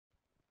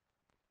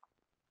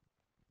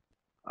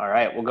All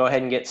right, we'll go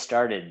ahead and get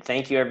started.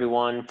 Thank you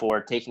everyone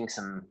for taking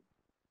some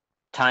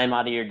time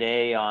out of your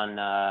day on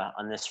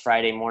this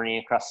Friday morning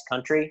across the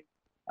country.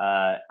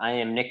 I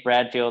am Nick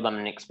Bradfield. I'm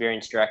an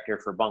experience director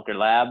for Bunker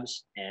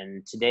Labs,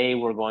 and today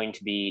we're going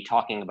to be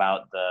talking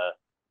about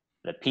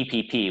the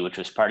PPP, which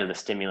was part of the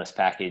stimulus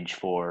package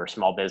for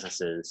small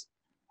businesses.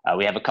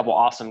 We have a couple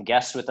awesome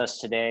guests with us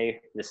today.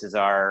 This is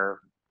our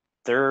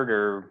third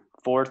or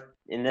fourth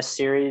in this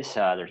series.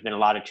 There's been a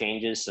lot of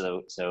changes,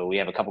 so we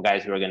have a couple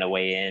guys who are going to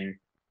weigh in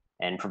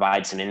and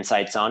provide some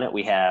insights on it.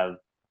 We have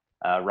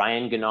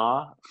Ryan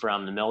Guina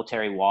from the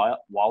Military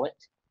Wallet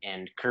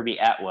and Kirby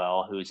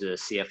Atwell, who's the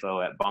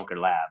CFO at Bunker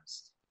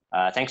Labs.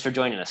 Thanks for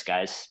joining us,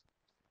 guys.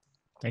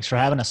 Thanks for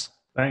having us.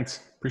 Thanks.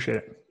 Appreciate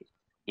it.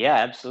 Yeah,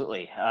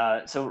 absolutely.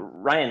 So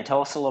Ryan, tell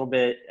us a little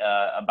bit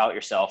about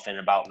yourself and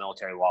about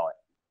Military Wallet.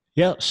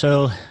 Yeah,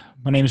 so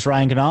my name is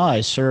Ryan Guina.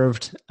 I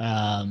served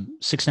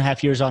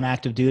 6.5 years on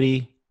active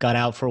duty, got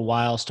out for a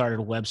while, started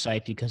a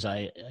website because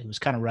I was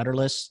kind of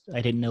rudderless. I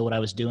didn't know what I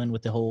was doing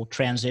with the whole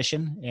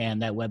transition, and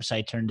that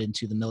website turned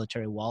into the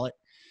Military Wallet.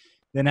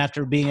 Then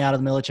after being out of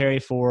the military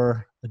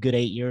for a good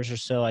 8 years or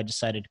so, I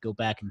decided to go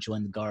back and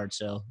join the Guard.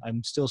 So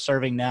I'm still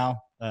serving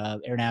now,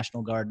 Air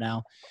National Guard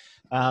now.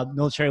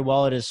 Military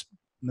Wallet is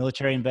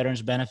military and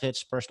veterans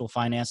benefits, personal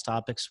finance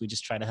topics. We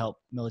just try to help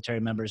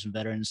military members and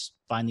veterans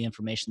find the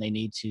information they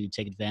need to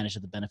take advantage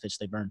of the benefits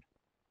they've earned.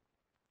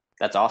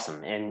 That's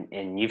awesome.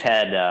 And you've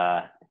had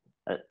a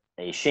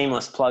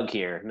shameless plug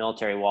here.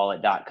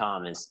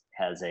 MilitaryWallet.com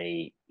has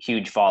a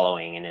huge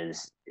following and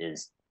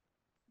is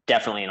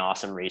definitely an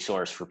awesome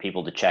resource for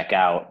people to check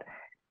out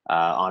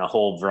on a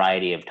whole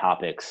variety of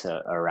topics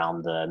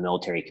around the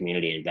military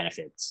community and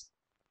benefits.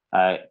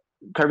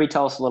 Kirby,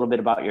 tell us a little bit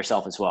about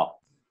yourself as well.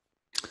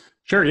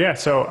 Sure. Yeah.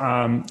 So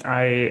I'm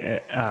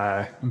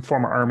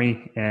former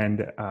Army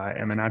and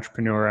am an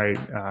entrepreneur.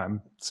 I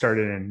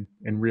started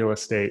in real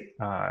estate.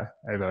 I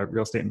have a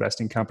real estate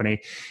investing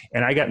company,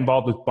 and I got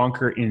involved with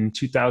Bunker in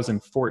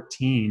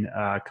 2014.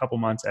 A couple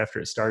months after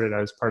it started, I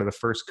was part of the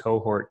first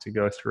cohort to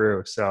go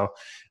through. So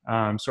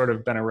sort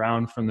of been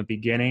around from the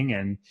beginning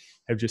and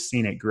have just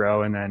seen it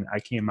grow. And then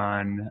I came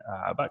on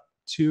about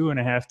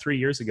 2.5, 3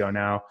 years ago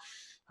now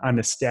on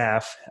the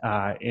staff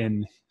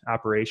in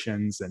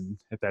operations, and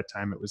at that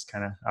time it was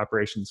kind of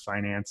operations,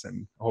 finance,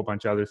 and a whole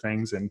bunch of other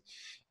things. And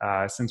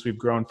since we've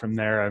grown from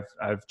there,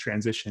 I've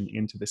transitioned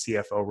into the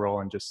CFO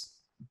role and just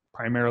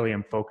primarily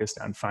am focused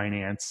on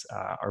finance,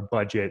 our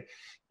budget,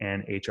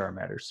 and HR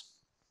matters.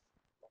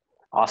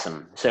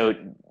 Awesome. So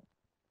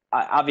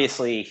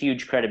obviously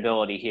huge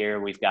credibility here.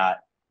 We've got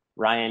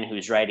Ryan,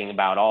 who's writing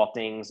about all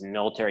things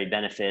military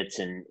benefits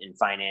and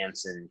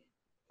finance,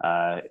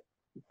 and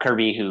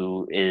Kirby,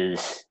 who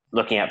is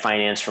looking at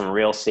finance from a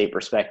real estate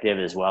perspective,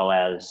 as well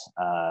as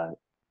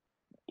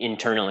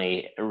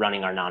internally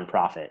running our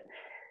nonprofit.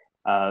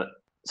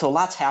 So a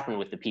lot's happened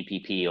with the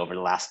PPP over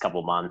the last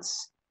couple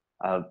months.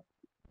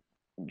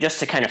 Just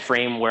to kind of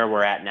frame where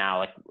we're at now,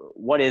 like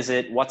what is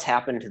it, what's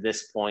happened to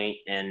this point,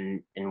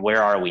 and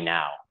where are we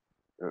now?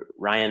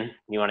 Ryan,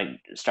 you want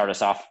to start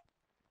us off?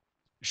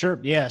 Sure.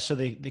 Yeah. So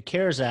the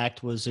CARES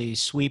Act was a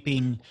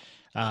sweeping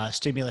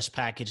stimulus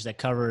package that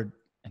covered,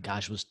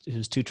 it was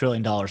 $2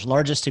 trillion,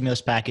 largest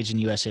stimulus package in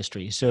U.S.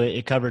 history. So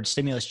it covered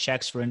stimulus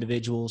checks for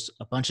individuals,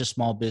 a bunch of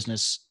small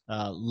business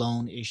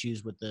loan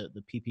issues with the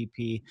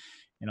PPP,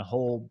 and a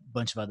whole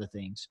bunch of other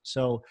things.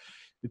 So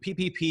the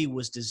PPP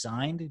was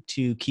designed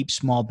to keep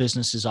small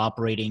businesses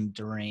operating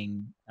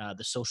during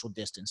the social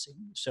distancing.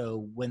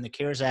 So when the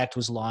CARES Act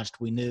was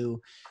launched, we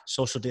knew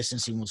social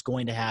distancing was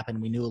going to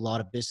happen. We knew a lot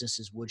of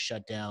businesses would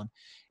shut down.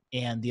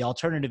 And the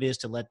alternative is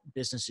to let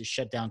businesses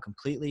shut down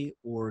completely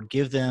or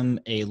give them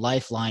a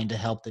lifeline to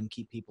help them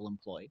keep people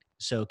employed.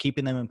 So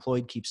keeping them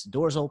employed keeps the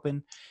doors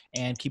open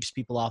and keeps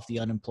people off the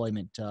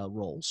unemployment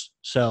rolls.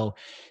 So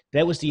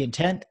that was the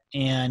intent,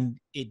 and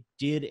it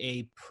did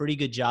a pretty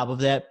good job of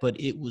that, but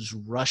it was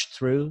rushed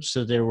through.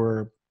 So there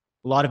were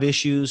a lot of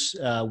issues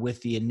with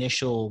the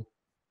initial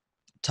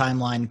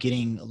timeline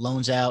getting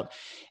loans out,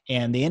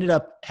 and they ended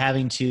up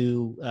having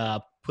to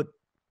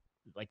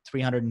like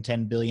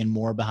 310 billion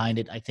more behind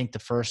it. I think the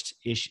first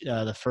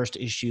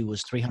issue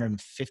was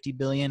 350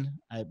 billion.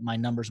 My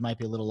numbers might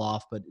be a little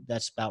off, but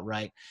that's about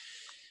right.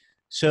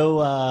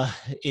 So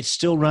it's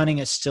still running.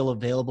 It's still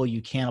available.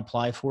 You can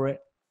apply for it.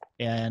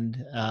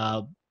 And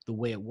the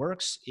way it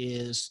works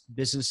is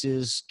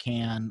businesses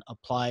can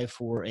apply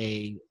for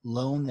a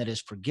loan that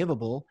is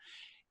forgivable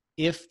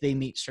if they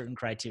meet certain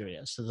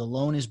criteria. So the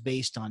loan is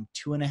based on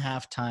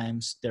 2.5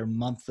 times their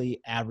monthly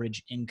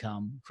average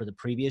income for the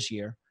previous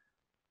year.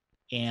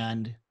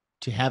 And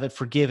to have it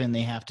forgiven,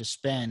 they have to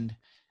spend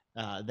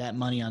that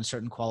money on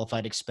certain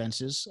qualified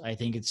expenses. I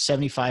think it's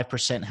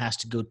 75% has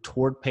to go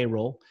toward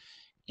payroll,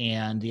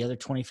 and the other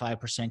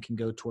 25% can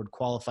go toward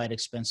qualified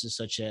expenses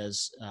such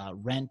as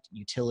rent,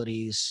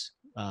 utilities,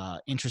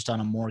 interest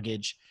on a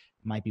mortgage,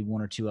 might be one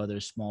or two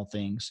other small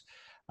things.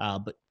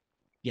 But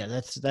yeah,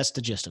 that's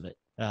the gist of it.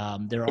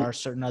 There are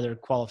certain other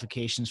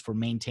qualifications for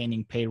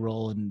maintaining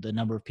payroll and the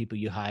number of people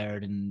you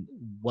hired and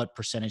what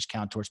percentage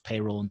count towards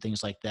payroll and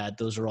things like that.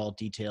 Those are all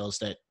details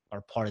that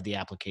are part of the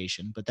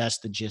application, but that's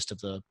the gist of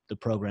the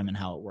program and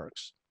how it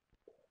works.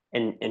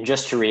 And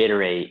just to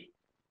reiterate,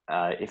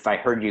 if I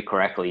heard you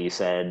correctly, you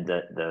said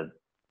that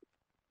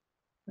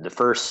the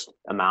first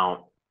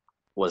amount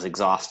was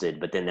exhausted,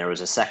 but then there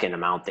was a second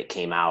amount that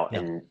came out,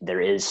 Yep. and there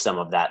is some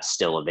of that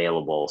still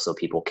available, so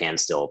people can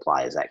still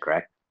apply. Is that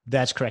correct?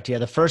 That's correct. Yeah,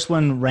 the first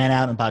one ran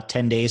out in about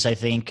 10 days, I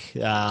think.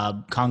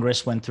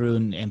 Congress went through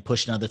and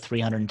pushed another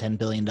 $310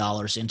 billion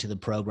into the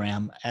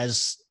program.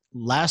 As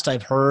last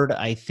I've heard,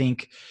 I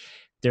think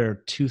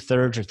they're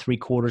 2/3 or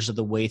 3/4 of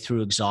the way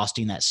through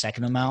exhausting that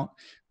second amount.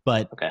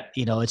 But Okay.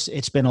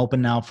 It's been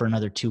open now for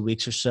another 2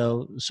 weeks or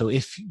so. So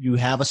if you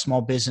have a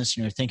small business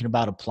and you're thinking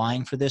about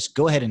applying for this,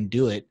 go ahead and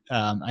do it.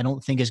 I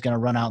don't think it's going to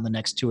run out in the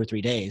next 2 or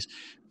 3 days,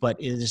 but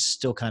it is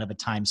still kind of a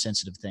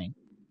time-sensitive thing.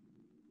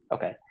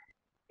 Okay.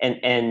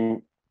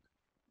 And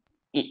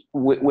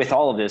with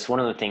all of this, one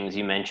of the things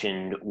you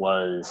mentioned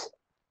was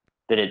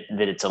that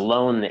it's a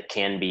loan that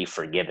can be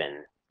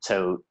forgiven.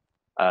 So,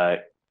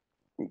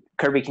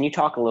 Kirby, can you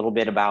talk a little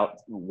bit about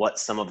what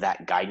some of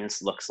that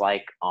guidance looks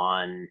like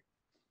on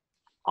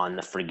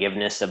the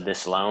forgiveness of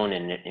this loan,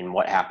 and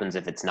what happens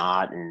if it's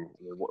not, and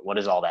what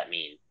does all that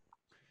mean?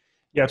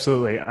 Yeah,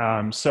 absolutely.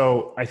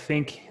 So I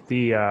think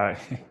the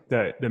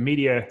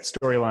media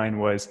storyline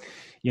was,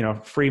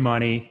 free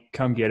money,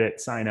 come get it,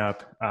 sign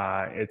up.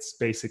 It's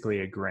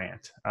basically a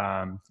grant,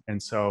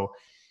 and so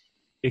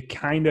it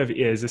kind of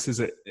is. This is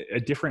a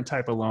different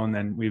type of loan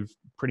than we've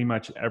pretty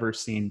much ever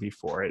seen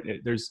before.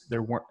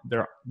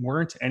 There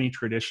weren't any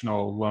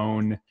traditional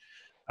loan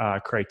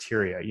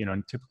criteria.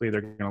 Typically they're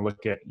going to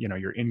look at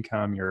your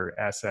income, your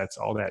assets,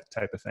 all that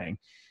type of thing.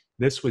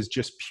 This was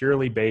just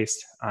purely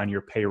based on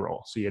your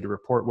payroll. So you had to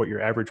report what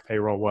your average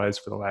payroll was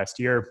for the last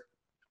year,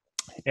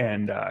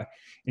 and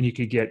you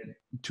could get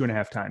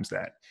 2.5 times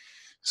that.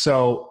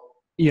 So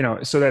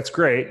that's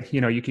great.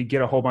 You could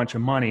get a whole bunch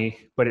of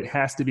money, but it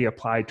has to be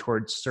applied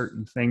towards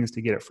certain things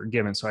to get it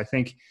forgiven. So I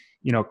think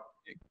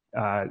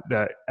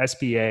the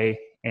SBA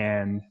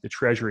and the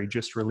Treasury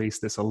just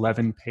released this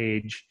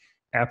 11-page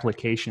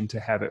application to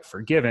have it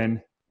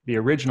forgiven. The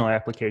original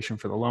application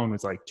for the loan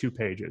was like 2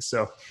 pages.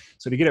 So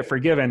to get it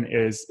forgiven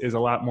is a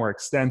lot more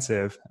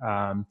extensive.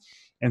 And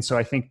so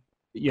I think,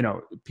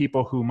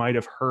 people who might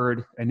have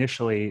heard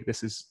initially,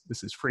 this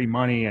is free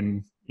money,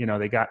 and,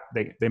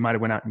 they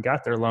might've went out and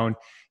got their loan.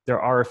 There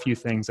are a few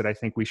things that I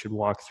think we should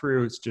walk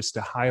through. It's just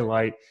to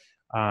highlight,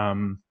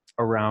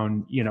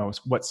 around,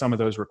 what some of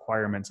those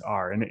requirements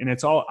are. And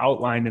it's all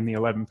outlined in the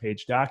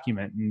 11-page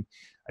document. And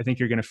I think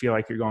you're going to feel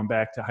like you're going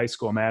back to high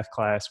school math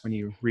class when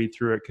you read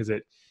through it, because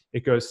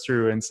it goes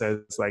through and says,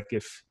 like,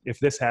 if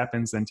this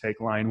happens, then take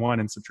line 1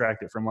 and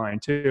subtract it from line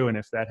 2. And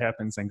if that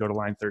happens, then go to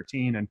line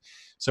 13. And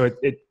so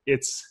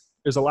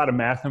there's a lot of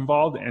math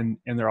involved, and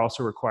they're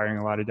also requiring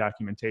a lot of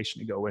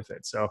documentation to go with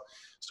it. So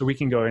we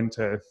can go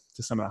into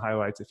some of the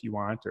highlights if you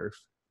want, or if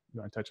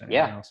you want to touch on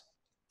anything else.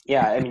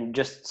 Yeah. I mean,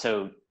 just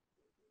so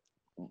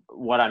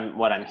what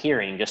I'm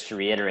hearing, just to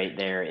reiterate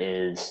there,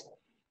 is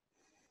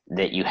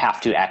that you have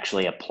to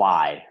actually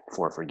apply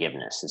for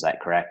forgiveness. Is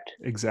that correct?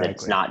 Exactly. That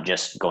it's not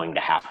just going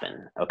to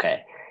happen.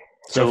 Okay.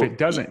 So if it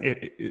doesn't,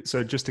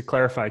 so just to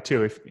clarify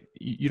too, if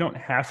you don't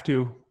have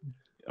to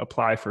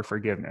apply for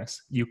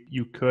forgiveness,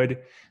 you could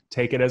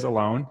take it as a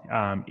loan.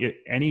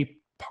 Any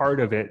part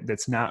of it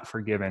that's not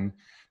forgiven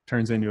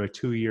turns into a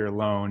 2-year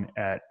loan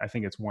at, I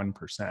think it's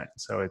 1%.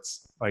 So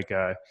it's like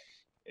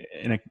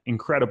an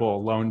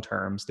incredible loan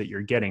terms that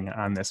you're getting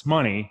on this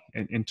money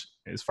in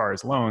as far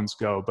as loans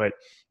go. But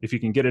if you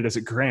can get it as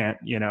a grant,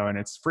 and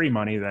it's free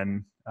money,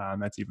 then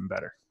that's even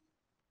better.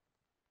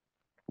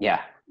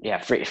 Yeah.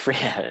 Free.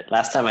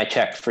 Last time I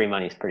checked, free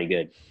money is pretty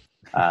good.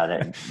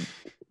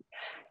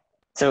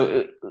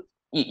 So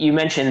you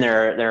mentioned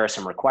there are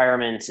some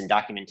requirements and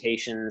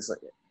documentations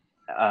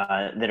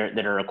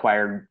that are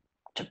required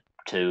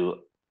to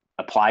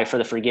apply for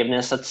the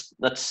forgiveness.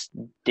 Let's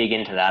dig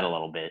into that a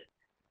little bit.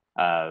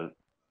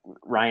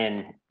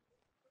 Ryan,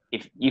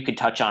 if you could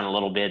touch on a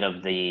little bit of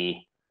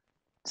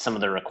some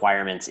of the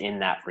requirements in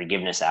that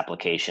forgiveness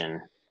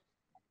application,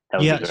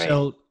 that would be great.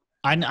 So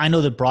I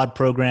know the broad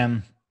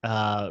program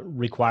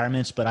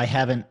requirements, but I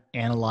haven't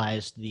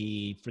analyzed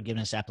the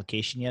forgiveness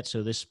application yet.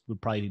 So this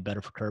would probably be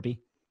better for Kirby.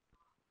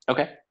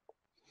 Okay.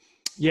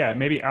 Yeah,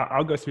 maybe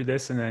I'll go through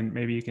this, and then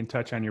maybe you can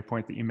touch on your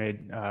point that you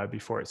made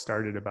before it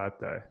started about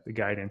the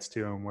guidance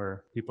too, and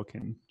where people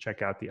can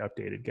check out the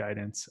updated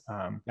guidance.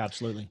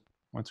 Absolutely.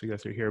 Once we go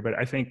through here. But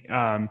I think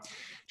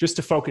just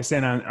to focus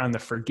in on the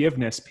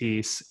forgiveness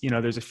piece,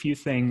 there's a few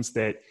things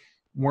that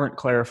weren't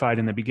clarified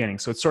in the beginning.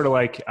 So it's sort of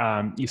like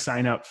you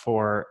sign up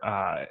for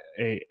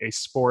a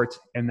sport,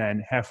 and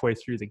then halfway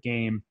through the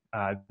game,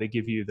 they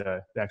give you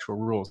the actual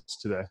rules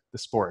to the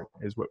sport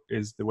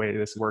is the way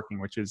this is working,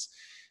 which is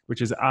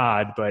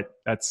odd, but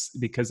that's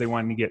because they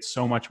wanted to get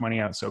so much money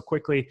out so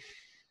quickly.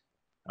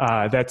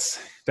 that's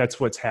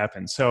what's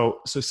happened. So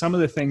some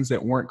of the things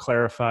that weren't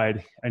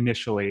clarified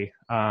initially.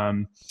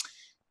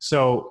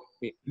 So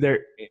there,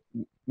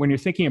 when you're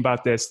thinking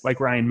about this, like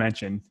Ryan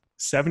mentioned,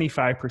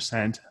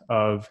 75%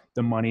 of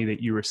the money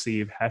that you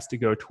receive has to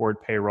go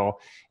toward payroll,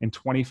 and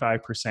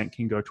 25%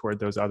 can go toward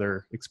those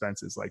other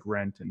expenses like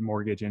rent and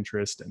mortgage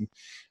interest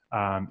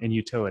and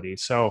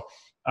utilities. So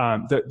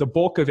the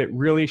bulk of it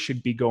really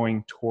should be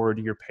going toward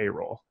your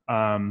payroll.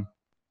 And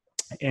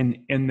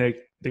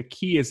the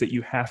key is that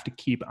you have to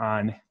keep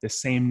on the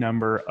same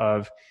number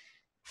of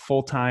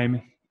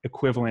full-time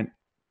equivalent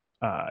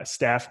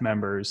staff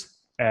members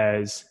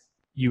as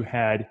you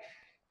had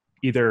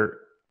either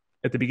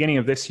at the beginning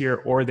of this year,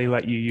 or they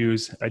let you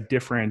use a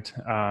different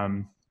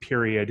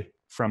period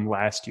from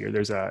last year.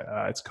 There's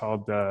it's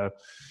called the,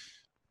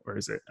 where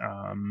is it?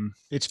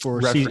 It's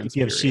for if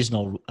you have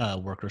seasonal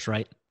workers,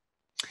 right?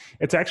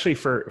 It's actually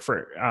for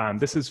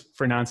this is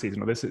for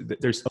non-seasonal.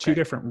 There's two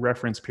different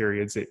reference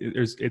periods.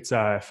 It's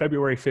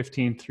February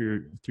 15th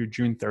through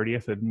June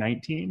 30th of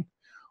 19,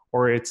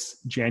 or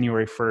it's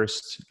January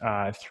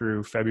 1st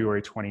through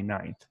February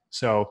 29th.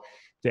 So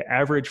the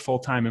average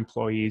full-time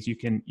employees, you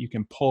can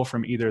pull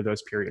from either of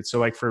those periods. So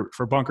like for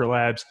Bunker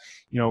Labs,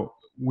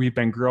 we've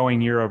been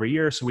growing year over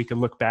year, so we could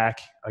look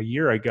back a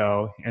year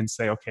ago and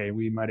say, okay,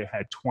 we might have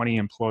had 20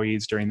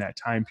 employees during that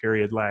time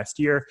period last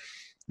year.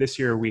 This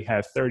year we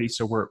have 30,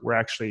 so we're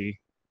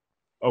actually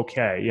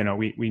okay.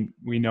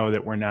 We know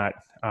that we're not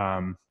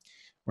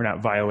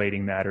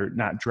violating that or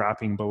not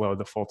dropping below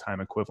the full-time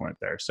equivalent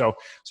there. So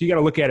you got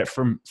to look at it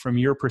from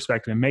your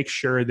perspective and make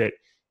sure that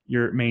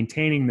you're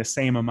maintaining the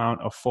same amount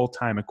of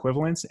full-time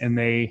equivalents, and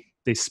they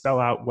spell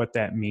out what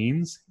that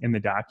means in the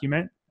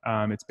document.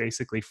 It's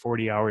basically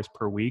 40 hours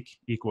per week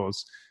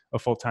equals a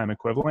full-time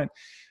equivalent.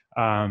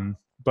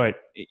 But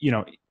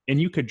and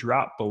you could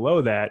drop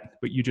below that,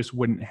 but you just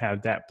wouldn't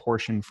have that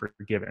portion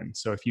forgiven.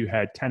 So if you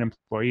had 10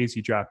 employees,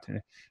 you dropped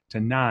to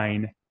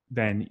 9,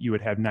 then you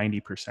would have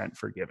 90%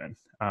 forgiven.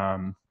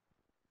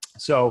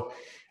 So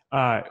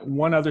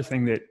one other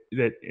thing that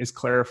is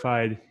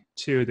clarified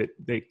too, that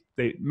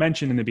they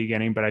mentioned in the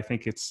beginning, but I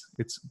think it's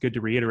good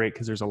to reiterate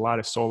because there's a lot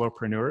of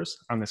solopreneurs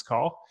on this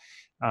call.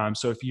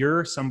 So if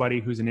you're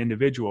somebody who's an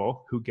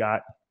individual who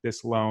got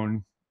this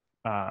loan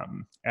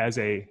as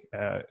a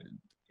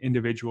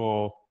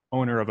individual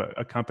owner of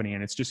a company,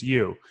 and it's just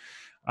you're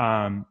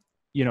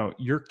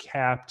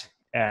capped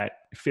at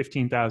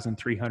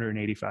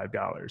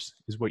 $15,385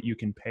 is what you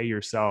can pay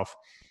yourself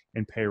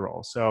in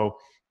payroll. So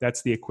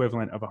that's the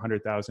equivalent of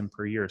 $100,000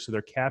 per year. So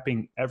they're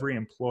capping every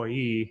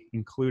employee,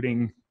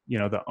 including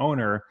the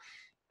owner,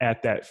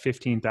 at that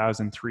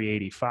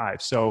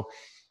 $15,385. So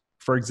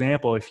for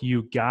example, if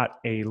you got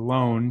a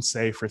loan,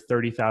 say for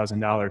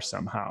 $30,000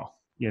 somehow,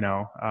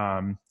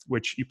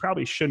 which you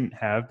probably shouldn't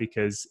have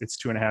because it's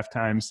 2.5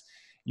 times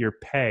your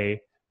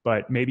pay,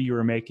 but maybe you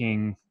were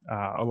making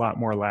a lot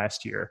more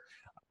last year.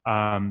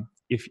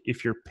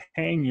 If you're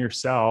paying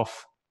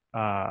yourself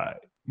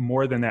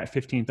more than that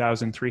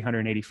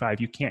 $15,385,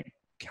 you can't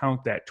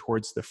count that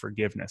towards the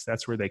forgiveness.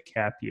 That's where they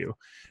cap you.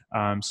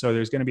 So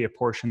there's going to be a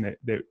portion that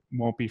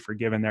won't be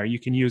forgiven there. You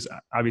can use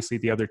obviously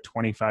the other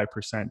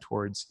 25%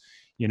 towards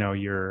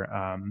your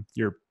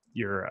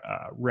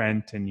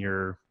rent and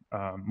your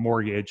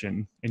mortgage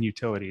and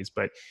utilities.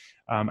 But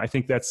I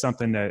think that's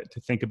something to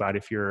think about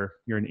if you're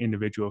an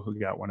individual who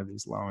got one of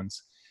these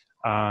loans.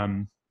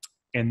 And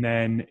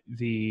then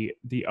the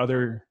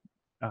other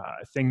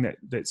thing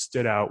that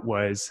stood out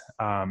was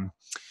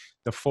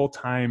the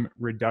full-time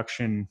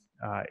reduction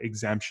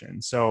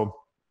exemption. So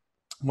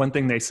one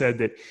thing they said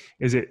that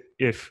is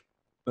if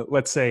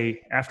let's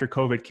say after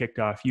COVID kicked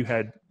off, you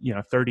had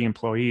 30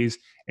 employees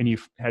and you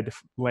had to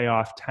lay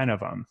off 10 of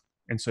them.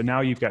 And so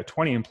now you've got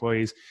 20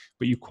 employees,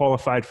 but you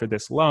qualified for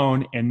this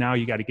loan, and now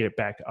you got to get it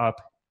back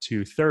up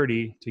to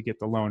 30 to get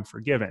the loan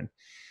forgiven.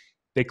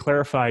 They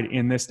clarified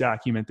in this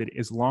document that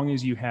as long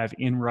as you have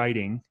in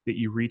writing that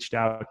you reached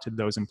out to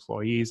those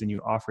employees and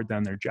you offered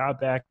them their job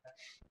back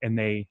and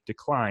they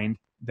declined,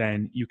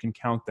 then you can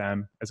count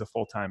them as a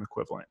full-time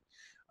equivalent.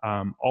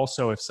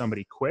 Also, if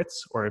somebody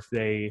quits or if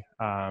they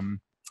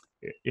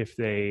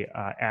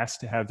ask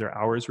to have their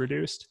hours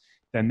reduced,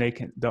 then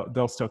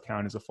they'll still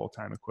count as a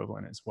full-time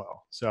equivalent as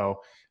well. So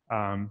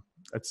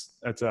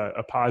that's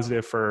a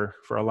positive for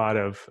a lot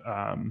of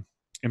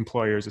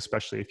employers,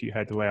 especially if you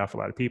had to lay off a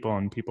lot of people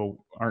and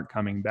people aren't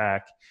coming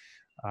back,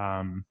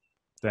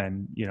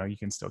 then you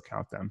can still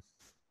count them.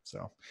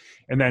 So,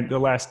 and then the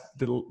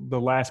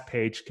last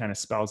page kind of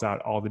spells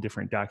out all the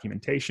different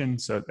documentation.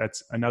 So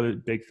that's another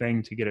big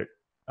thing to get it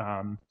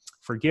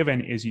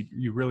forgiven is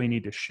you really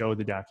need to show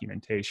the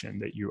documentation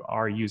that you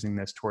are using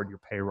this toward your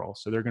payroll.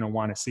 So they're going to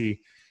want to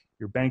see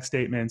your bank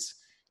statements,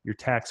 your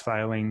tax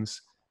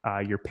filings,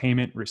 your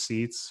payment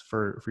receipts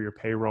for your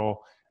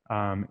payroll,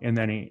 and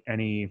then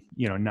any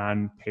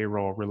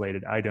non-payroll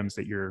related items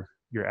that you're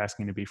you're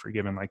asking to be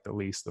forgiven, like the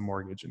lease, the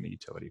mortgage, and the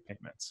utility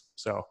payments.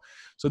 So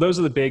those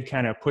are the big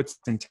kind of puts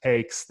and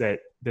takes that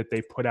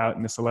they put out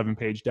in this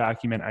 11-page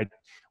document.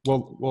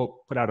 We'll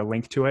put out a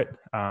link to it.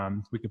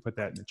 We can put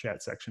that in the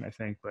chat section, I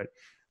think. But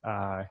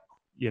I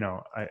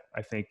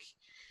think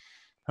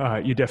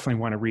you definitely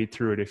want to read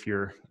through it if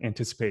you're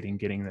anticipating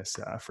getting this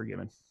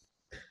forgiven.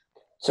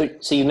 So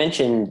you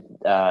mentioned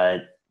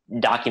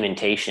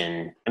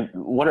documentation.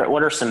 What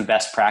are some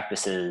best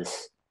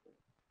practices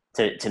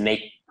to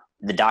make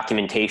the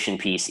documentation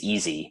piece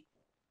easy?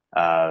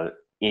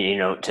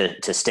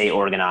 To stay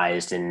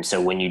organized, and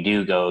so when you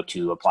do go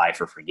to apply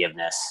for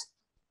forgiveness,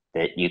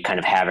 that you kind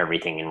of have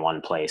everything in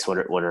one place. What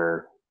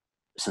are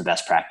some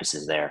best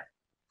practices there?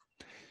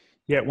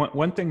 Yeah,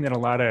 one thing that a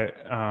lot of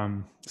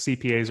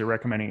CPAs are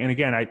recommending, and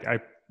again, I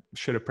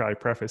should have probably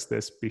prefaced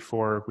this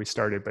before we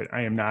started, but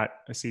I am not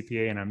a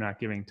CPA and I'm not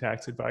giving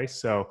tax advice.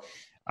 So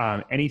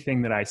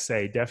anything that I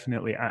say,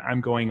 definitely, I'm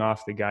going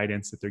off the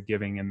guidance that they're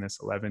giving in this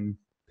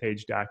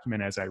 11-page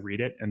document as I read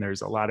it. And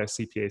there's a lot of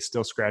CPAs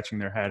still scratching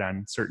their head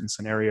on certain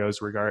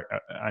scenarios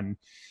on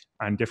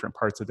different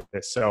parts of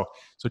this. So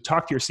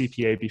talk to your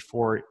CPA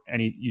before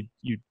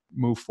you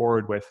move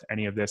forward with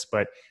any of this.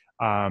 But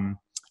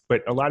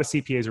a lot of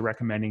CPAs are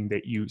recommending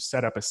that you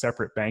set up a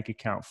separate bank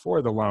account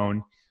for the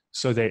loan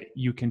so that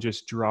you can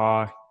just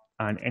draw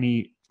on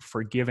any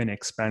forgiven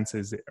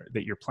expenses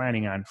that you're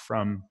planning on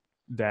from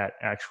that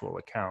actual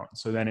account.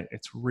 So then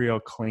it's real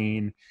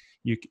clean.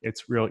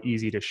 It's real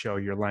easy to show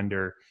your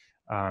lender,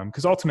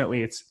 because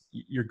ultimately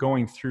you're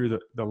going through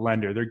the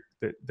lender.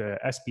 The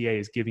SBA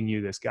is giving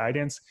you this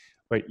guidance,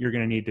 but you're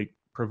going to need to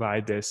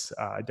provide this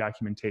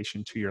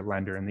documentation to your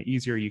lender. And the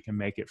easier you can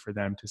make it for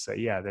them to say,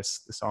 yeah,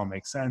 this all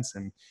makes sense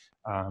and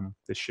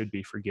this should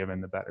be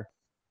forgiven, the better.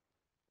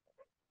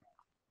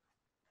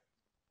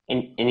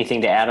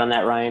 Anything to add on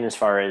that, Ryan, as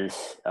far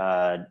as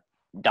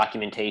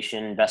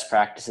documentation, best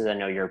practices? I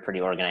know you're a pretty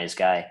organized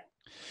guy.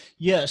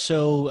 Yeah,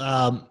 so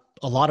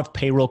a lot of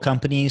payroll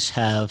companies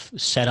have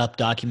set up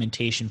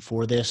documentation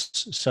for this.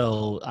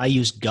 So I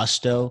use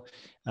Gusto.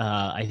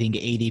 I think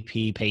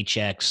ADP,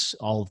 Paychex,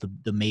 all of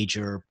the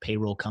major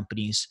payroll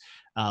companies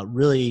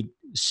really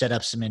set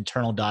up some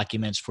internal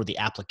documents for the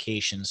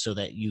application so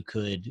that you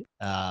could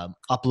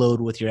upload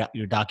with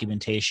your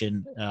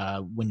documentation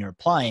when you're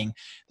applying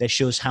that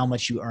shows how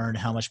much you earn,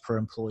 how much per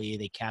employee.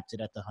 They capped it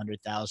at the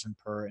 $100,000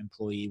 per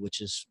employee, which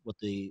is what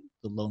the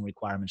loan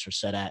requirements are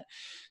set at.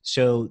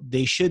 So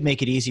they should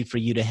make it easy for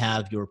you to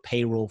have your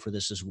payroll for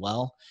this as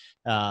well.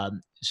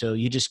 So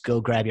you just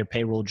go grab your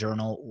payroll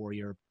journal or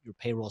your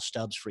payroll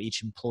stubs for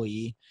each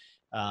employee.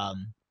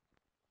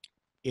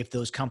 If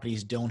those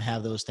companies don't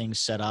have those things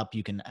set up,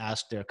 you can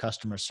ask their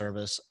customer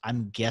service.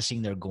 I'm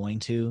guessing they're going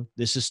to.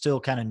 This is still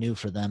kind of new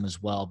for them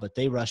as well, but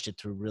they rushed it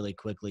through really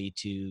quickly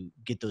to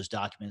get those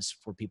documents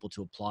for people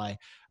to apply.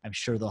 I'm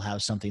sure they'll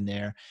have something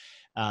there.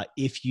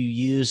 If you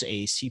use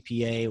a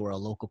CPA or a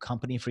local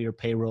company for your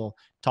payroll,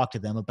 talk to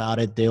them about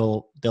it.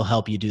 They'll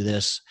help you do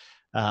this.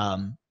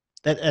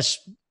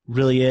 That's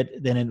really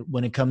it. Then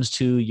when it comes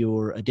to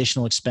your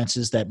additional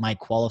expenses that might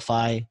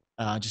qualify,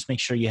 just make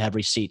sure you have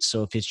receipts.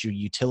 So if it's your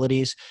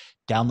utilities,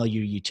 download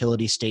your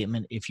utility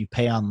statement. If you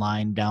pay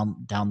online,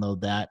 download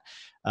that.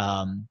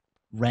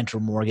 Rent or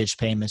mortgage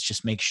payments,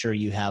 just make sure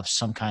you have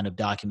some kind of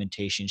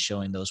documentation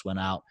showing those went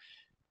out.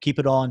 Keep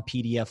it all in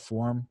PDF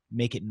form.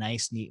 Make it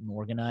nice, neat, and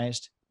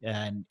organized.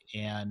 And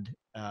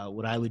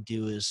what I would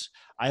do is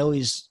I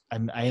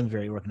am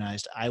very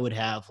organized. I would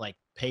have like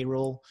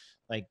payroll,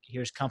 like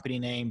here's company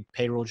name,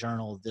 payroll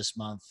journal this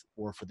month,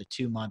 or for the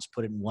 2 months,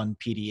 put it in one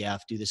PDF.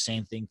 Do the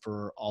same thing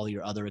for all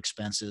your other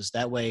expenses.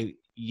 That way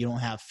you don't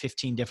have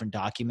 15 different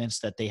documents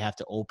that they have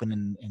to open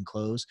and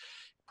close.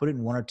 Put it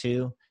in 1 or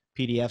 2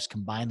 PDFs,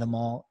 combine them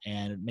all,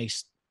 and it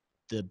makes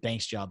the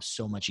bank's job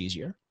so much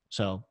easier.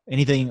 So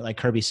anything like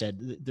Kirby said,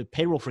 the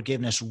payroll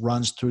forgiveness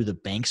runs through the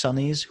banks on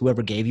these.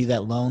 Whoever gave you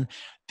that loan,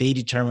 they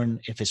determine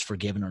if it's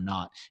forgiven or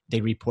not.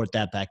 They report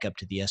that back up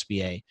to the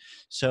SBA.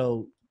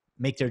 So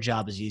make their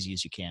job as easy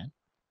as you can.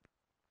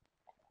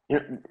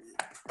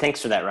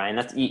 Thanks for that,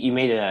 Ryan. You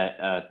made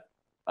a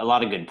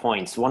lot of good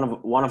points.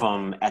 One of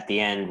them at the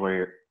end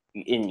where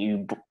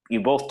you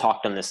both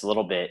talked on this a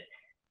little bit.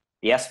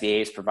 The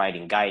SBA is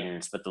providing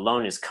guidance, but the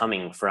loan is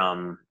coming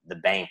from the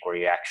bank where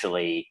you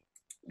actually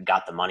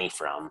got the money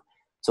from.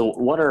 So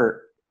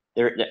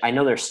I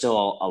know there's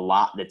still a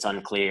lot that's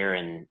unclear,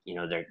 and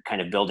they're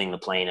kind of building the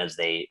plane as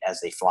they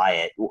fly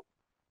it.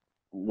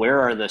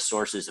 Where are the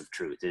sources of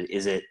truth?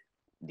 Is it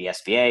the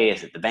SBA?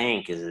 Is it the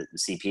bank? Is it the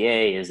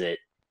CPA? Is it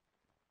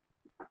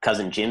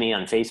Cousin Jimmy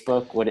on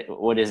Facebook?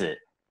 What is it?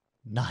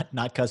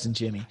 Not Cousin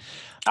Jimmy.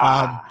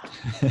 I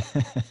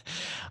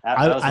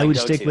would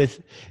stick with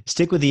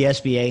the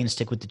SBA and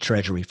stick with the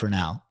Treasury for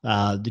now.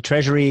 The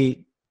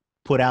Treasury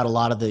put out a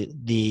lot of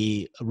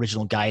the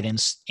original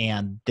guidance,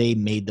 and they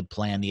made the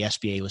plan the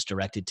SBA was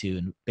directed to,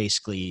 and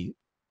basically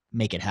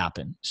make it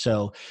happen.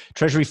 So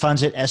Treasury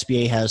funds it.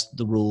 SBA has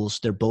the rules.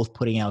 They're both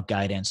putting out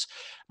guidance.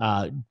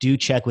 Do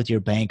check with your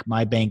bank.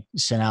 My bank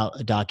sent out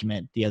a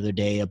document the other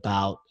day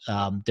about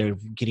they're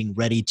getting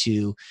ready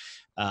to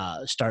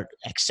start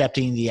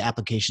accepting the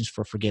applications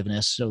for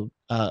forgiveness. So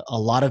a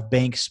lot of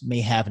banks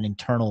may have an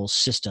internal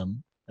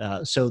system.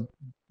 So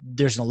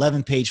there's an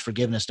 11-page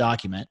forgiveness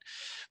document,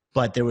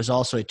 but there was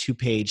also a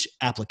 2-page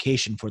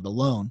application for the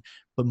loan,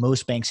 but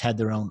most banks had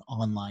their own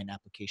online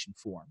application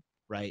form,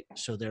 right?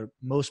 So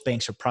most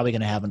banks are probably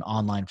going to have an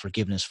online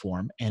forgiveness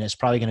form, and it's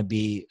probably going to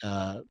be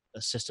a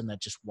system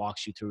that just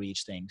walks you through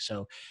each thing.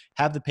 So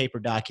have the paper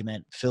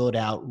document, fill it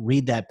out,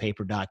 read that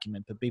paper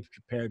document, but be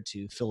prepared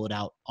to fill it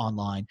out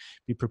online,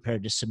 be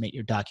prepared to submit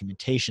your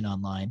documentation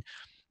online.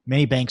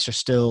 Many banks are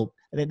still,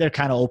 they're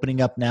kind of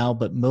opening up now,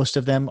 but most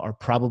of them are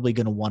probably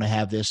going to want to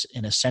have this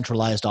in a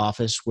centralized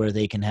office where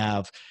they can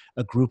have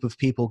a group of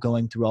people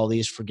going through all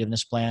these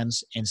forgiveness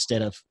plans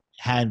instead of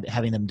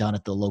having them done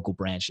at the local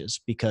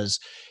branches, because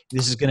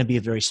this is going to be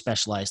a very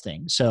specialized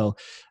thing. So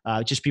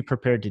just be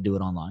prepared to do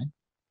it online.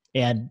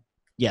 And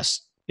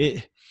yes,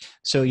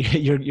 so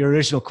your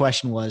original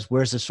question was,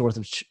 where's the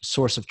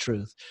source of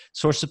truth?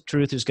 Source of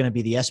truth is going to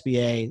be the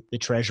SBA, the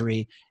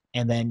Treasury,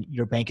 and then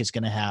your bank is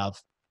going to have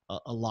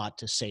a lot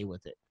to say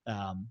with it.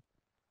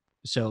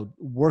 So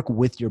work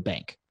with your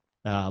bank,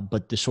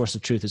 but the source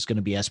of truth is going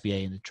to be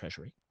SBA and the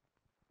Treasury.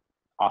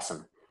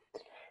 Awesome.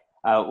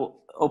 We'll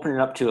open it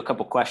up to a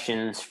couple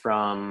questions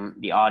from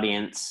the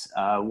audience.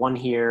 One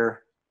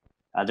here,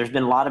 there's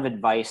been a lot of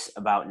advice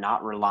about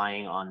not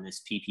relying on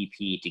this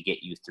PPP to get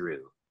you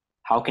through.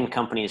 How can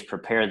companies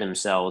prepare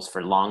themselves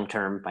for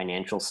long-term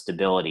financial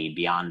stability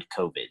beyond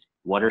COVID?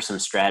 What are some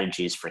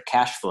strategies for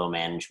cash flow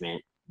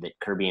management that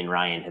Kirby and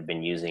Ryan have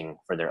been using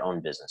for their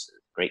own businesses?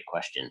 Great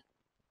question.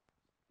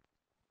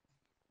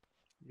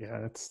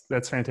 Yeah,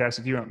 that's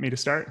fantastic. You want me to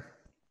start?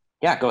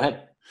 Yeah, go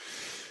ahead.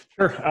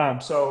 Sure.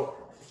 So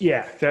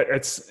yeah,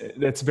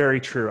 that's very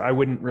true. I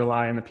wouldn't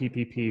rely on the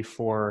PPP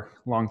for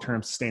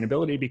long-term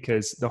sustainability,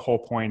 because the whole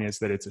point is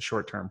that it's a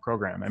short-term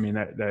program. I mean,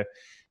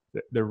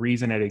 the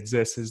reason it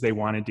exists is they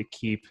wanted to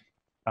keep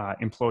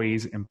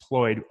employees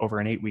employed over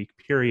an 8-week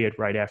period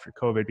right after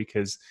COVID,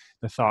 because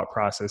the thought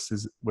process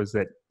was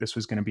that this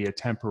was going to be a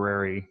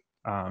temporary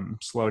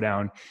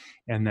slowdown,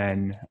 and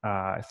then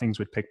things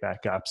would pick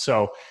back up.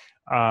 So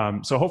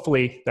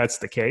hopefully that's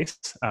the case.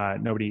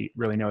 Nobody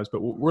really knows,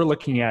 but we're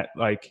looking at,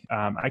 like,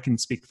 I can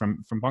speak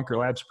from Bunker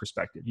Labs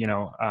perspective.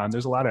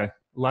 There's a lot of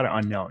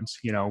unknowns.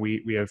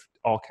 We have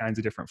all kinds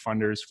of different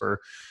funders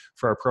for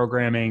our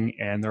programming,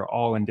 and they're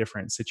all in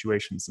different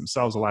situations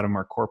themselves. A lot of them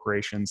are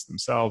corporations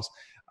themselves.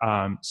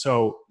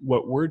 So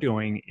what we're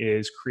doing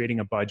is creating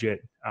a budget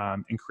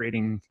and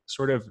creating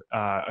sort of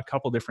a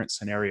couple different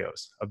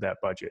scenarios of that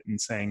budget, and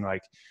saying,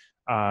 like,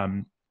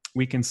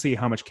 we can see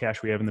how much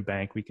cash we have in the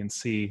bank. We can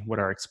see what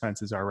our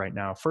expenses are right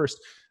now. First,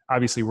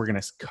 obviously, we're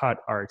going to cut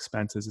our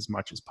expenses as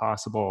much as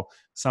possible.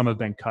 Some have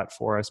been cut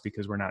for us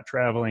because we're not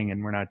traveling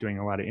and we're not doing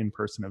a lot of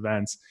in-person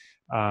events.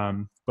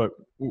 But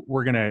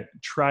we're going to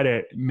try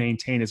to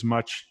maintain as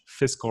much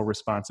fiscal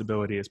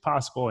responsibility as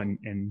possible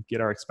and get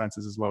our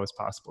expenses as low as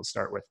possible to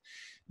start with.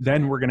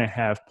 Then we're going to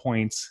have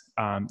points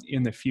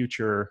in the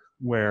future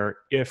where,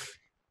 if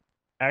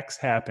X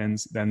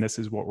happens, then this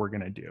is what we're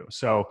going to do.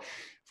 So,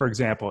 for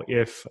example,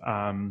 if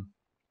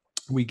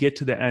we get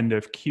to the end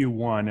of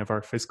Q1 of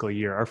our fiscal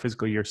year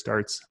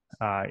starts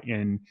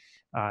on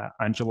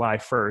July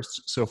 1st.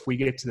 So if we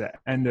get to the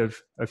end of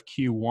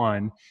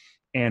Q1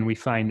 and we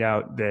find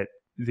out that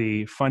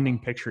the funding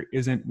picture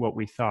isn't what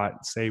we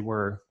thought, say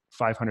we're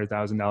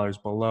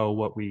 $500,000 below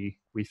what we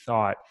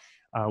thought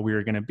we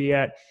were going to be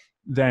at,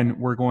 then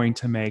we're going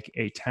to make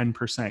a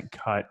 10%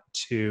 cut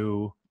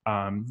to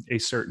a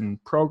certain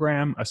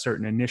program, a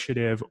certain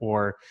initiative,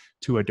 or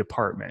to a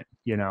department,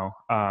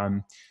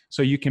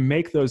 so you can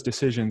make those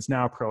decisions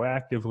now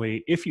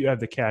proactively if you have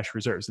the cash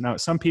reserves. Now,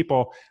 some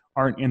people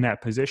aren't in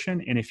that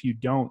position, and if you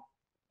don't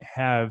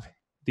have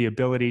the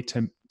ability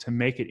to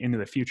make it into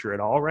the future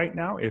at all right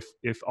now,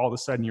 if all of a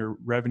sudden your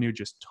revenue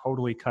just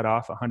totally cut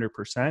off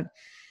 100%,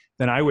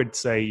 then I would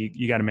say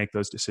you got to make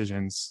those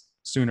decisions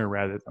sooner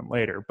rather than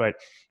later. But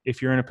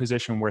if you're in a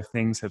position where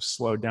things have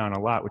slowed down a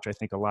lot, which I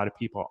think a lot of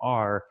people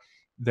are,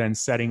 then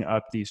setting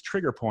up these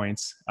trigger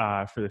points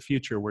for the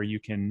future where you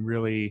can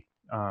really,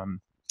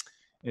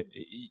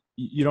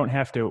 you don't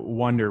have to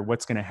wonder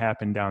what's going to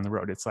happen down the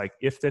road. It's like,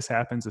 if this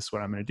happens, this is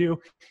what I'm going to do.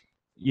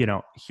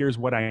 Here's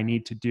what I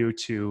need to do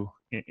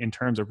in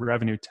terms of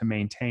revenue to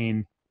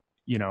maintain,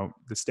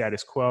 the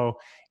status quo.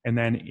 And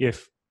then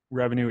if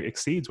revenue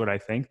exceeds what I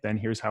think, then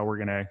here's how we're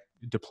going to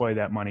deploy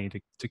that money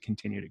to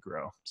continue to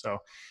grow. So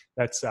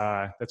that's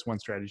one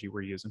strategy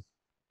we're using.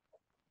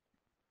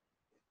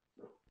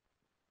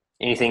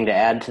 Anything to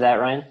add to that,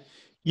 Ryan?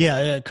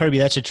 Yeah, Kirby,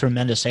 that's a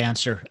tremendous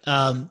answer.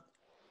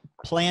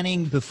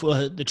 Planning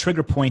before the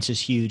trigger points is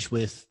huge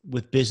with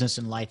business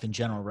and life in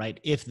general, right?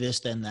 If this,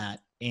 then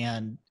that.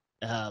 And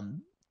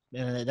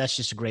That's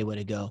just a great way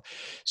to go.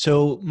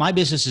 So my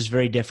business is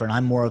very different.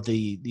 I'm more of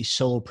the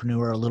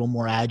solopreneur, a little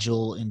more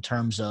agile in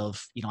terms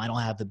of, I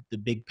don't have the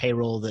big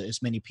payroll,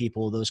 as many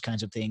people, those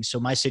kinds of things. So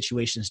my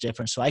situation is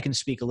different. So I can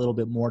speak a little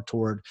bit more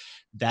toward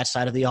that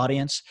side of the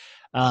audience.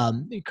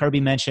 Kirby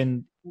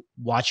mentioned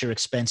watch your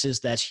expenses.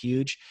 That's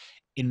huge.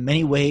 In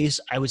many ways,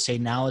 I would say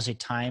now is a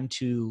time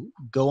to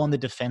go on the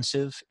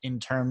defensive in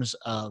terms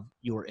of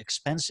your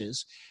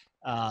expenses.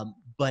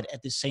 But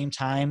at the same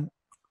time,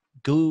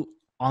 go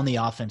on the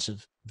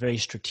offensive very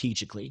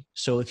strategically.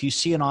 So if you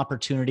see an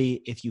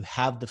opportunity, if you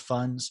have the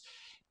funds,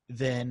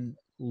 then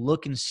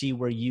look and see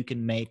where you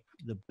can make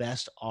the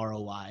best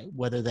ROI,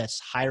 whether that's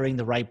hiring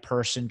the right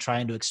person,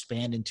 trying to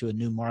expand into a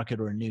new market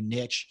or a new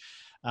niche,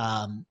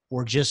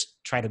 or just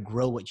try to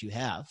grow what you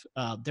have.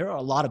 There are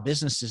a lot of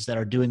businesses that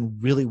are doing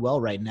really well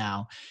right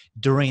now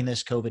during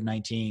this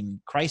COVID-19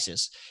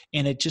 crisis.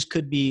 And it just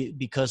could be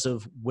because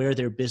of where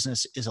their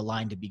business is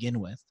aligned to begin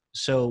with.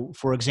 So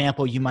for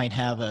example, you might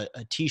have a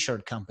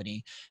t-shirt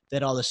company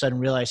that all of a sudden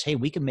realize, hey,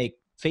 we can make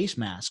face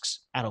masks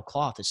out of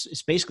cloth.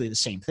 It's basically the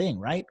same thing,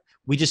 right?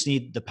 We just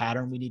need the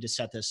pattern. We need to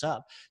set this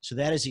up. So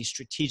that is a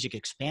strategic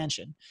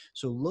expansion.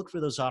 So look for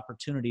those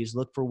opportunities,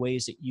 look for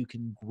ways that you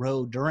can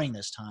grow during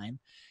this time.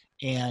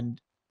 And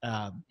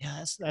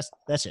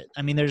that's it.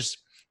 I mean, there's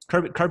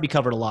Kirby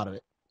covered a lot of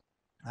it.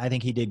 I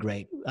think he did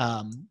great.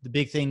 The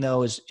big thing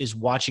though is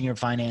watching your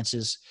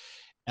finances.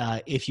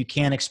 If you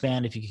can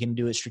expand, if you can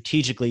do it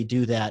strategically,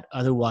 do that.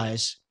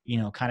 Otherwise,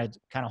 kind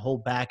of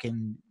hold back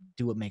and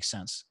do what makes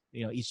sense.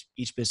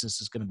 Each business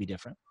is going to be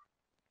different.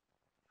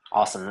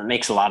 Awesome. That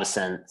makes a lot of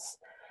sense.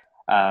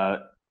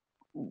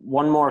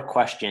 One more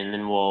question,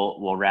 and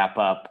we'll wrap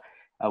up.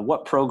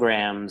 What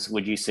programs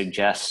would you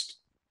suggest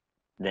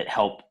that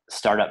help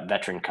startup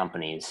veteran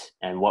companies,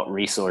 and what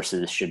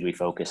resources should we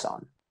focus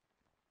on?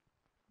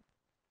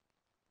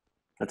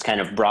 That's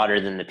kind of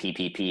broader than the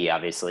PPP,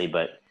 obviously,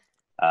 but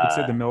I'd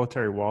say the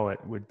military wallet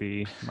would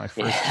be my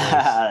first choice.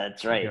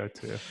 That's right. To go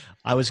to.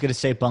 I was going to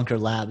say Bunker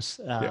Labs.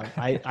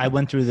 I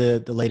went through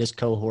the latest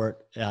cohort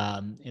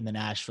in the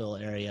Nashville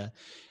area.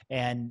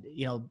 And,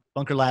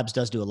 Bunker Labs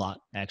does do a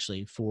lot,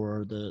 actually,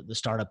 for the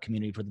startup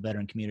community, for the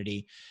veteran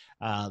community.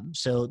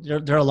 So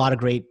there are a lot of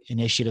great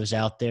initiatives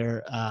out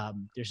there.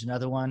 There's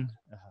another one,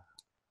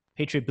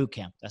 Patriot Boot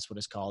Camp. That's what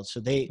it's called. So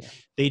they're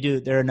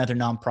another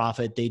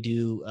nonprofit. They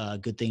do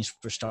good things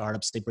for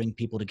startups. They bring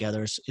people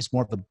together. It's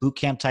more of a boot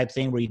camp type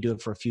thing where you do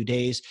it for a few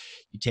days.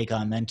 You take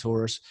on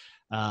mentors.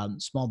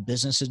 Small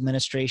Business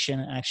Administration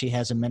actually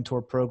has a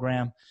mentor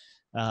program.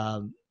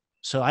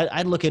 So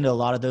I'd look into a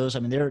lot of those. I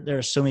mean, there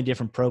are so many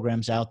different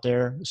programs out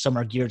there. Some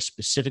are geared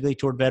specifically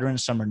toward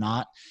veterans, some are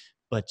not.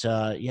 But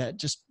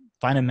just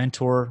find a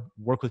mentor,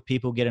 work with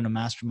people, get in a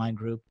mastermind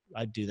group.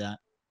 I'd do that.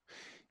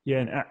 Yeah,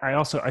 and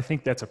I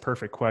think that's a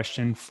perfect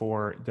question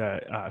for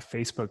the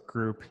Facebook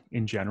group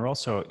in general.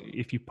 So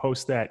if you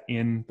post that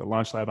in the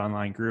Launch Lab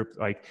Online group,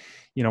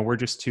 we're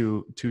just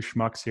two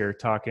schmucks here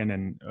talking,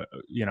 and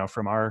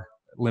from our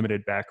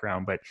limited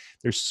background, but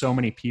there's so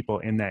many people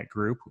in that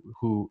group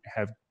who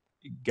have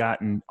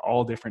gotten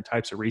all different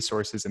types of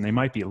resources, and they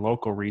might be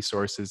local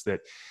resources that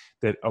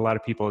a lot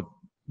of people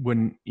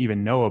wouldn't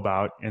even know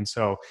about, and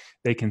so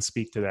they can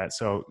speak to that.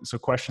 So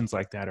questions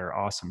like that are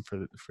awesome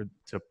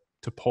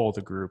to poll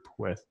the group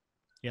with.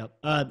 Yep.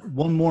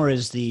 One more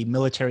is the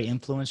Military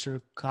Influencer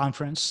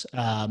Conference.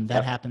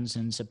 That happens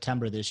in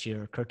September this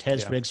year.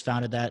 Cortez Riggs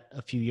founded that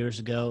a few years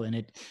ago,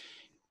 and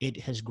it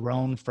has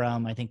grown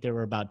from, I think there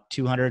were about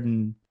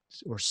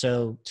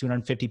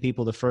 250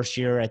 people the first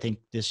year. I think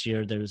this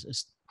year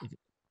there's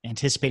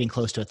anticipating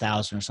close to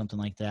 1,000 or something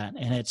like that.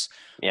 And it's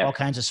all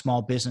kinds of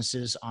small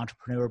businesses,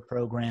 entrepreneur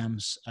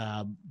programs.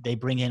 They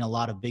bring in a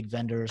lot of big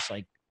vendors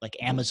like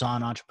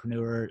Amazon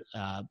Entrepreneur,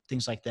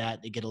 things like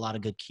that. They get a lot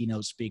of good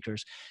keynote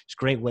speakers. It's a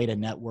great way to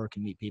network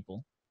and meet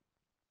people.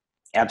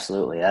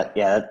 Absolutely.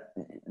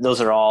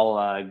 Those are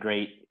all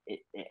great.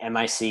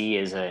 MIC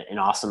is an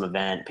awesome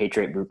event.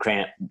 Patriot Boot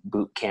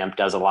Camp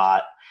does a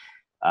lot.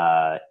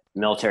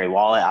 Military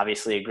Wallet,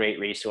 obviously a great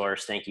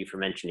resource. Thank you for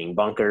mentioning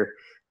Bunker.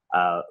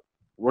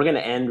 We're going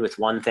to end with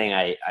one thing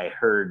I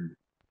heard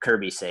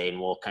Kirby say, and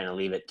we'll kind of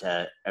leave it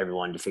to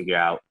everyone to figure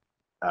out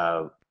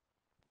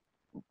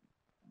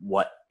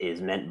what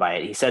is meant by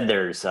it. He said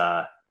there's,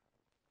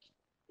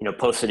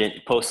 post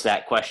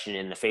that question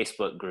in the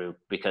Facebook group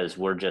because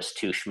we're just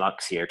two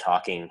schmucks here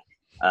talking.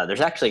 There's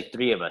actually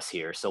three of us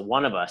here, so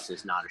one of us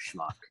is not a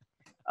schmuck.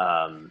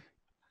 I'm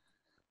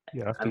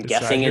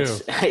guessing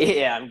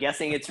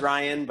it's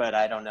Ryan, but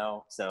I don't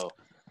know. So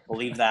we'll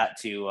leave that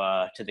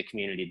to the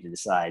community to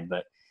decide.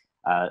 But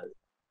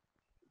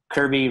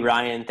Kirby,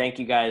 Ryan, thank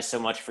you guys so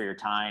much for your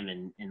time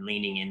and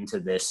leaning into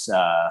this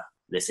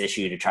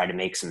issue to try to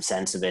make some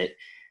sense of it.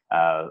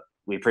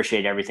 We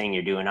appreciate everything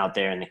you're doing out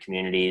there in the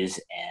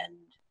communities,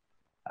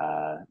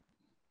 and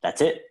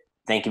that's it.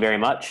 Thank you very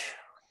much.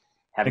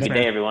 Have a good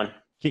day, everyone.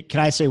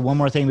 Can I say one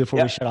more thing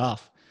before we shut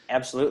off?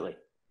 Absolutely.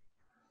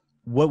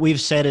 What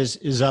we've said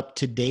is up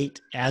to date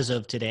as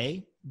of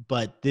today.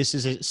 but this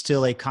is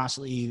still a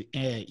constantly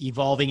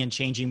evolving and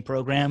changing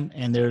program,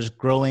 and there's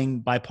growing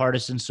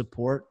bipartisan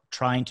support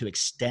trying to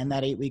extend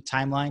that 8-week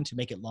timeline to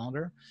make it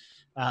longer.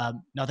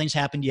 Nothing's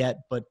happened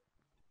yet, but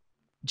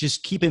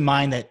just keep in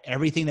mind that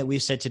everything that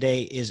we've said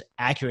today is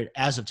accurate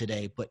as of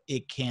today, but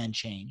it can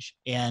change.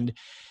 And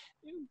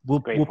we'll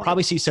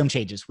probably see some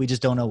changes. We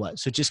just don't know what.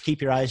 So just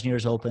keep your eyes and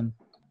ears open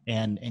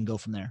and go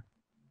from there.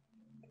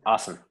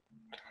 Awesome.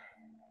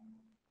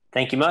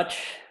 Thank you much.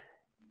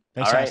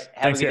 Thanks, all right. guys.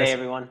 Have a good day,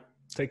 everyone.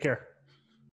 Take care.